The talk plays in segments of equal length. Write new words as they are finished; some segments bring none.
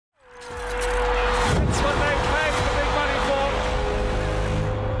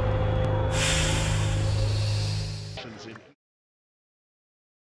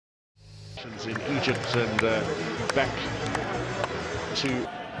patience and back to...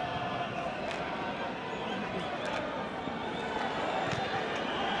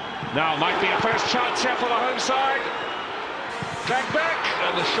 Now might be a first chance here for the home side. Back,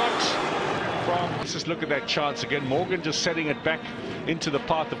 and the shot from... Let's just look at that chance again. Morgan just setting it back into the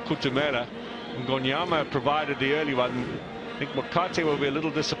path of Kutumela. Ngonyama provided the early one. I think Mokate will be a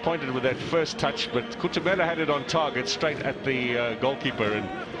little disappointed with that first touch, but Kutumela had it on target straight at the goalkeeper and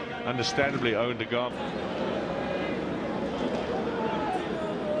understandably owned the goal.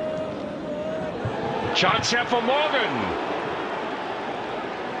 Chance here for Morgan.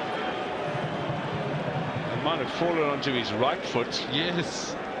 It might have fallen onto his right foot.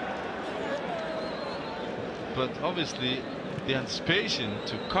 Yes. But obviously the anticipation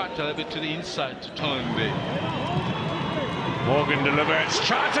to cut a little bit to the inside to Toynbee. Morgan delivers.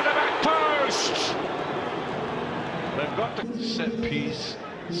 Chance at the back post. They've got the set piece.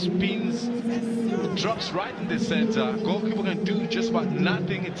 Spins. Drops right in the center. Goalkeeper can do just about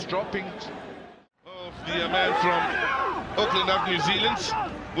nothing. It's dropping. Of the man from Auckland of New Zealand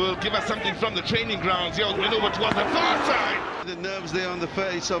will give us something from the training grounds. He went over towards the far side. The nerves there on the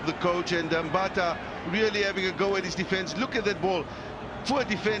face of the coach, and Mbata really having a go at his defense. Look at that ball. Poor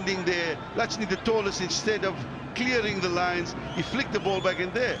defending there. Lachni, the tallest, instead of clearing the lines, he flicked the ball back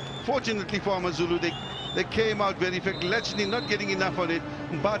in there. Fortunately for Amazulu, they came out very effectively. Lachni not getting enough on it.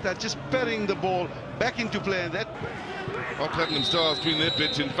 Mbata just parrying the ball back into play. And that All Platinum Stars doing their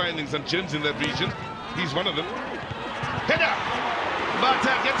bit in finding some gems in that region. He's one of them. Header!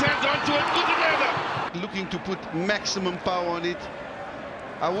 Mbata gets hands onto it. Good together. Looking to put maximum power on it.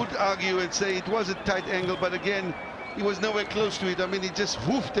 I would argue and say it was a tight angle, but again, he was nowhere close to it. I mean, he just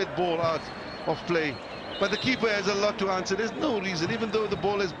woofed that ball out of play. But the keeper has a lot to answer. There's no reason, even though the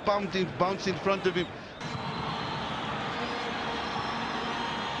ball has bounced in front of him.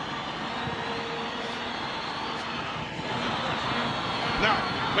 Now,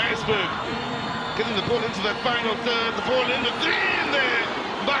 Maritzburg getting the ball into that final third. The ball in the three in there.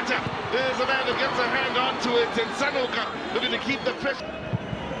 Mbata, there's a man who gets a hand onto it, and Sanoka looking to keep the pressure.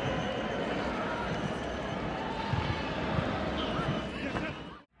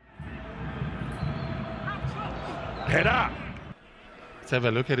 header. Let's have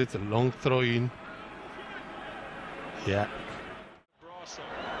a look at it. It's a long throw in. Yeah.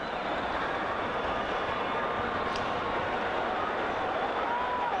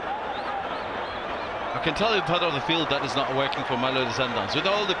 I can tell you part of the field that is not working for Mamelodi Sundowns. With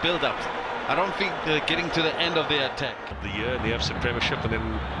all the build-up, I don't think they're getting to the end of the attack. The year in the AFC Premiership, and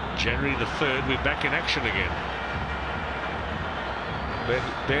then January the 3rd, we're back in action again.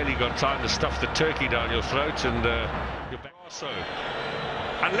 Barely got time to stuff the turkey down your throat, and you're back. So,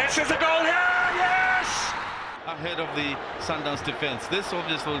 unless there's a goal here, yes! Ahead of the Sundowns defense. This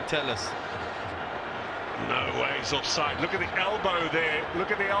obviously will tell us. No way, he's offside. Look at the elbow there.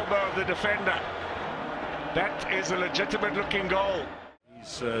 Look at the elbow of the defender. That is a legitimate looking goal.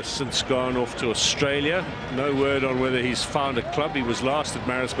 He's since gone off to Australia. No word on whether he's found a club. He was last at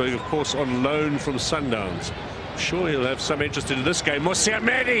Maritzburg, of course, on loan from Sundowns. I'm sure he'll have some interest in this game.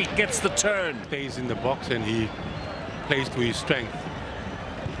 Musiamedi gets the turn. Stays in the box and he plays to his strength.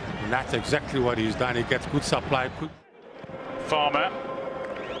 And that's exactly what he's done. He gets good supply. Farmer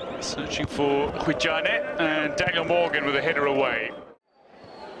searching for Huijane, and Daniel Morgan with a header away.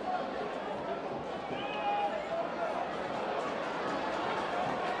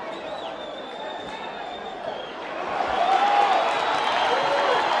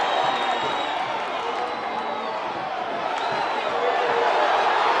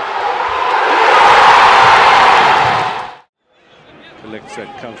 Collects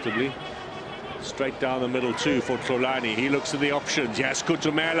that comfortably. Straight down the middle too for Tlolani. He looks at the options. Yes,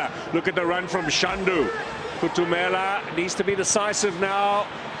 Kutumela. Look at the run from Shandu. Kutumela needs to be decisive now.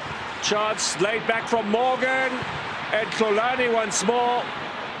 Chance laid back from Morgan. And Tlolani once more.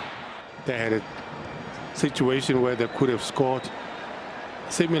 They had a situation where they could have scored.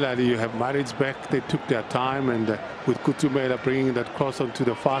 Similarly, you have Maritzburg. They took their time, and with Kutumela bringing that cross onto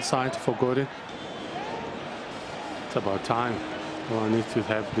the far side for Gordon. It's about time. Well, I need to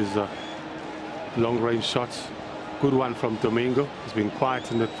have these long-range shots. Good one from Domingo. He's been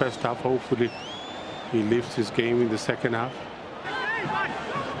quiet in the first half. Hopefully he lifts his game in the second half.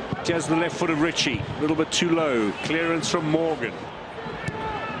 Just the left foot of Richie. A little bit too low. Clearance from Morgan.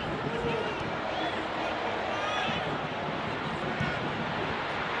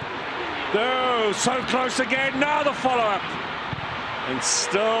 No, so close again. Now the follow-up. And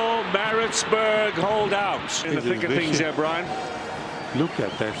still Maritzburg hold out. In the thick of things here, Brian. Look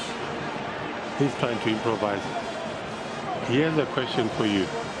at that. He's trying to improvise. Here's a question for you.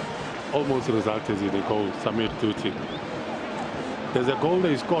 almost resulted in a goal, Samir Tuti. There's a goal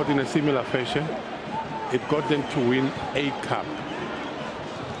they scored in a similar fashion. It got them to win a cup.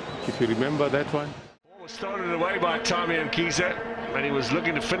 If you remember that one. Ball was started away by Tami and Kiza, and he was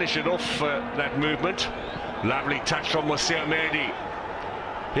looking to finish it off that movement. Lovely touch from Mosia Mehdi.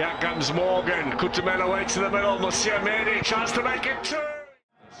 Here comes Morgan. Kutumela waits in the middle. Mosia Mehdi, chance to make it two.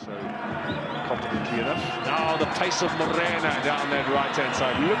 So confidently enough. Now the pace of Morena down that right-hand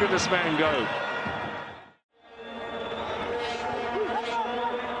side. Look at this man go.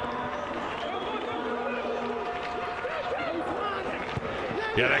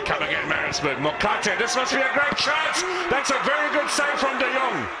 Yeah, they come again, Maritzburg. Mokate, this must be a great chance. That's a very good save from De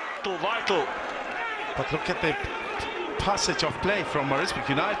Jong. Vital. But look at the passage of play from Maritzburg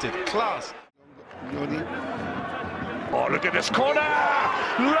United. Class. Oh, look at this corner.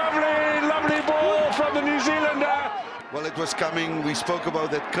 Lovely, lovely ball from the New Zealander. Well, it was coming. We spoke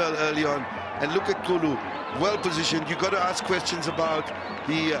about that curl early on. And look at Kulu, well positioned. You've got to ask questions about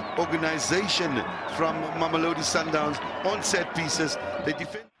the organization from Mamelodi Sundowns on set pieces. They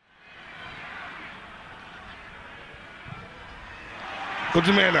defend.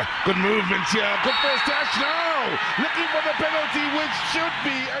 Kutumela, good movement here. Good first touch now. Looking for the penalty, which should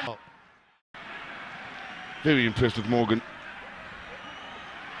be. Very impressed with Morgan.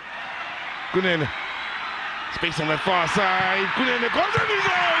 Kunene. Space on the far side. Kunene comes on his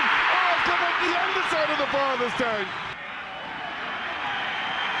own. Oh, come on the underside of the bar this time.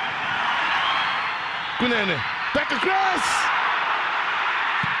 Kunene. Back across.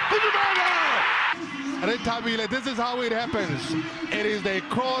 And then Tabile, this is how it happens. It is the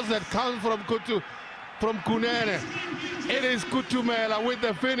cross that comes from Kunene. It is Kutumela with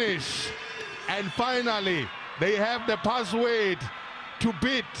the finish. And finally, they have the password to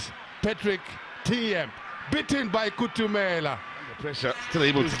beat Patrick Tiem. Beaten by Kutumela. The pressure, still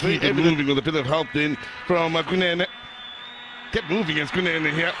able to keep it moving with a bit of help then from Kunene. Get moving against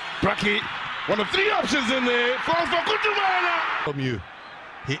Kunene here. Braki, one of three options in there. Falls for Kutumela. From you,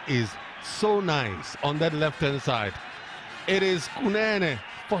 he is so nice on that left-hand side. It is Kunene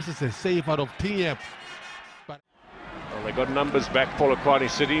forces a save out of Tiem. Well, they got numbers back, Polokwane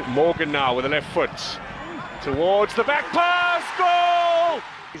City. Morgan now with the left foot towards the back pass. Goal!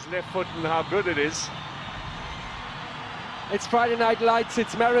 His left foot and how good it is. It's Friday Night Lights,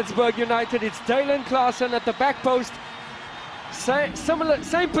 it's Maritzburg United, it's Dalen Klaassen at the back post.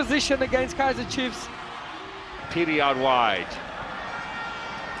 Same position against Kaizer Chiefs. Piri out wide.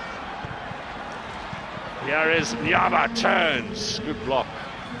 Here is Nyaba, turns. Good block.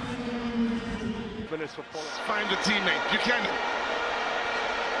 Find a teammate. You can.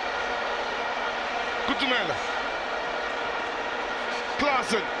 Kutumela.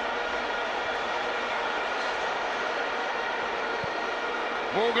 Klaassen.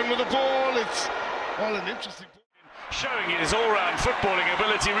 Morgan with the ball. It's all an interesting ball. Showing his all-round footballing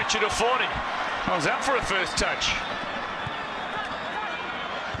ability, Richard Ofori. I was out for a first touch.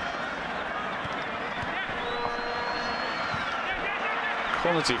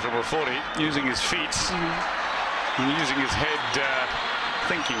 Quality from Ofori, using his feet and using his head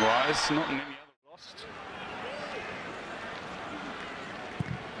thinking-wise, not in any other lost.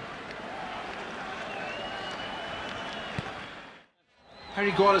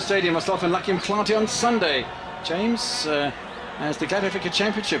 Harry Gwala Stadium, myself and Lucky Mklante on Sunday. James, as the Cape Africa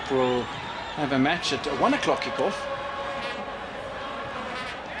Championship will have a match at 1 o'clock kickoff.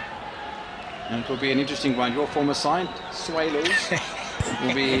 And it will be an interesting one. Your former side, Swallows,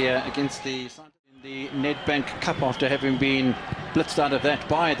 will be against the side in the Nedbank Cup after having been blitzed out of that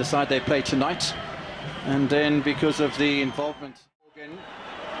by the side they play tonight. And then because of the involvement,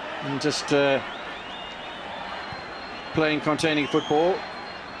 and just playing containing football.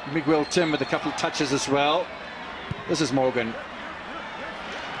 Miguel Tim with a couple of touches as well. This is Morgan.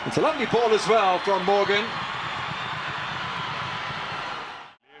 It's a lovely ball as well from Morgan.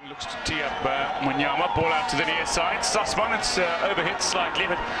 Looks to tee up Munyama, ball out to the near side. Sussman, it's overhit slightly,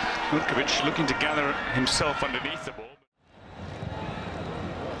 but Milkovic looking to gather himself underneath the ball.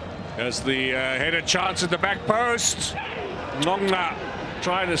 There's the header chance at the back post. Nongna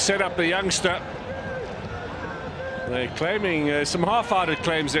trying to set up the youngster. They're claiming some half-hearted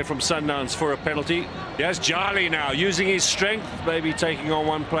claims there from Sundowns for a penalty. Yes, Jali now using his strength, maybe taking on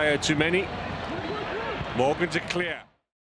one player too many. Morgan to clear.